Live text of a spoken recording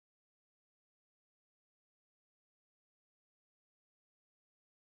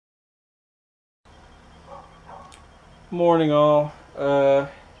Morning all.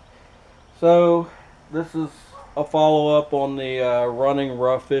 So this is a follow-up on the running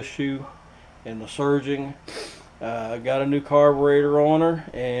rough issue and the surging. Got a new carburetor on her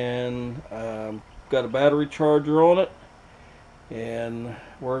and got a battery charger on it, and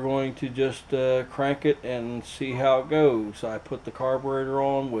we're going to just crank it and see how it goes. I put the carburetor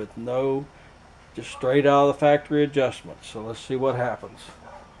on with just straight out of the factory adjustments, so let's see what happens.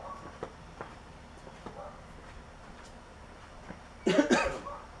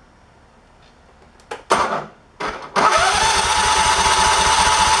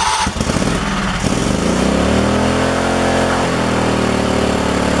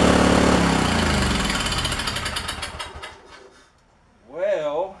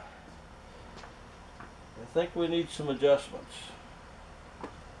 Well, I think we need some adjustments.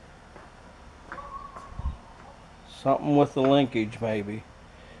 Something with the linkage maybe.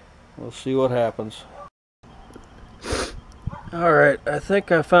 We'll see what happens. Alright, I think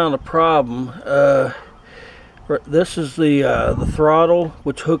I found a problem. This is the throttle,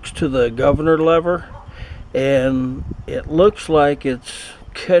 which hooks to the governor lever, and it looks like it's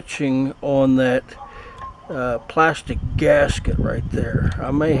catching on that plastic gasket right there.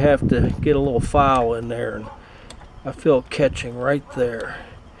 I may have to get a little file in there, and I feel it catching right there.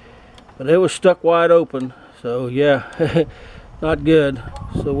 But it was stuck wide open, so yeah, not good.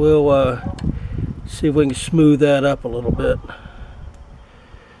 So we'll see if we can smooth that up a little bit.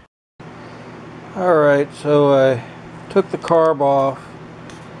 Alright, so I took the carb off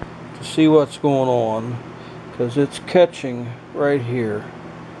to see what's going on, because it's catching right here.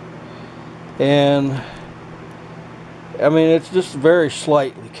 And I mean, it's just very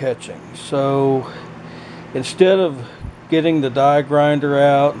slightly catching. So instead of getting the die grinder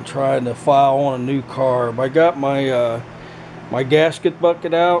out and trying to file on a new carb, I got my my gasket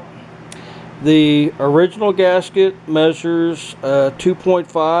bucket out. The original gasket measures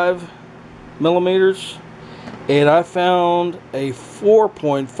 2.5 millimeters, and I found a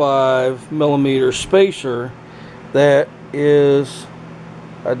 4.5 millimeter spacer that is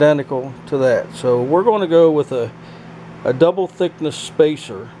identical to that. So we're going to go with a double thickness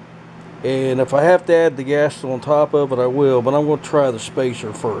spacer, and if I have to add the gasket on top of it, I will, but I'm going to try the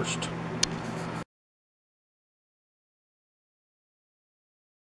spacer first.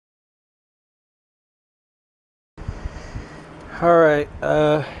 Alright,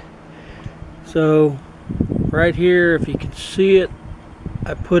 so right here, if you can see it,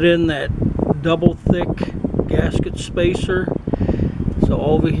 I put in that double thick gasket spacer. So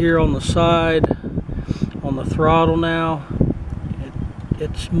over here on the side, on the throttle now,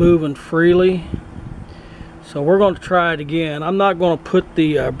 it's moving freely. So we're going to try it again. I'm not going to put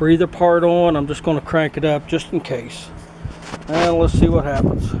the breather part on. I'm just going to crank it up just in case. And let's see what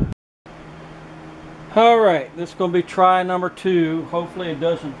happens. Alright, this is going to be try number 2. Hopefully it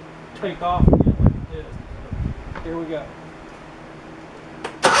doesn't take off again like it did. So here we go.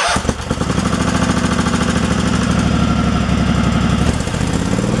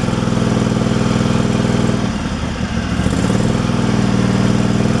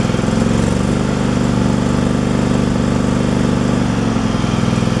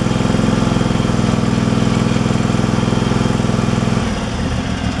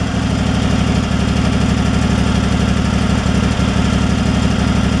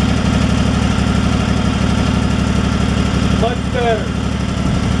 Much better.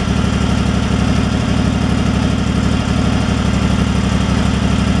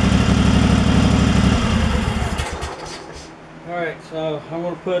 Alright, so I'm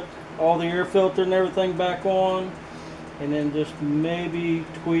going to put all the air filter and everything back on, and then just maybe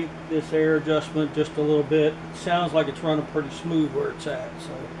tweak this air adjustment just a little bit. It sounds like it's running pretty smooth where it's at.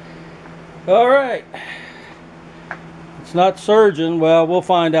 So, alright. It's not surging. Well, we'll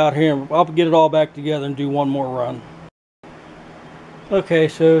find out here. I'll get it all back together and do one more run. Okay,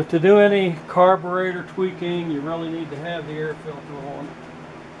 so to do any carburetor tweaking, you really need to have the air filter on.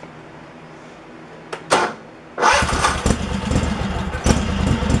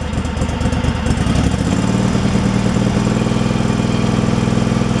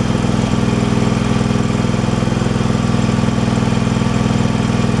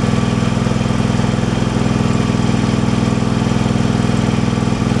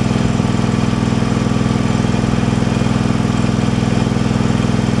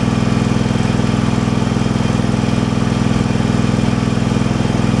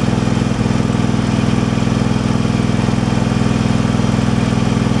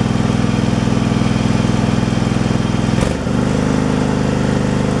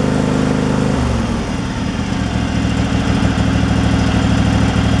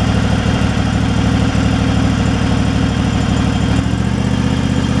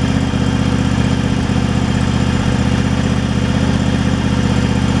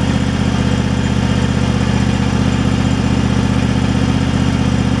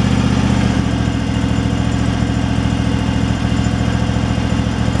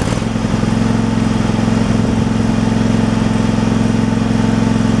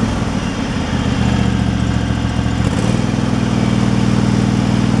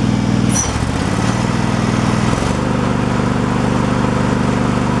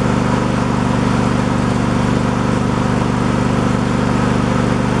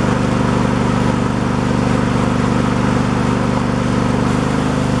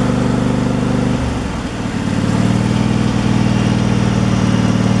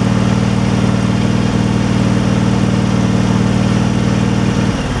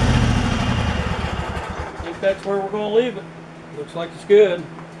 that's where we're going to leave it. Looks like it's good.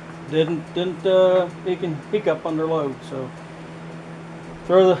 Didn't peek up under load. So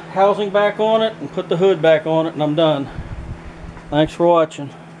throw the housing back on it and put the hood back on it, and I'm done. Thanks for watching.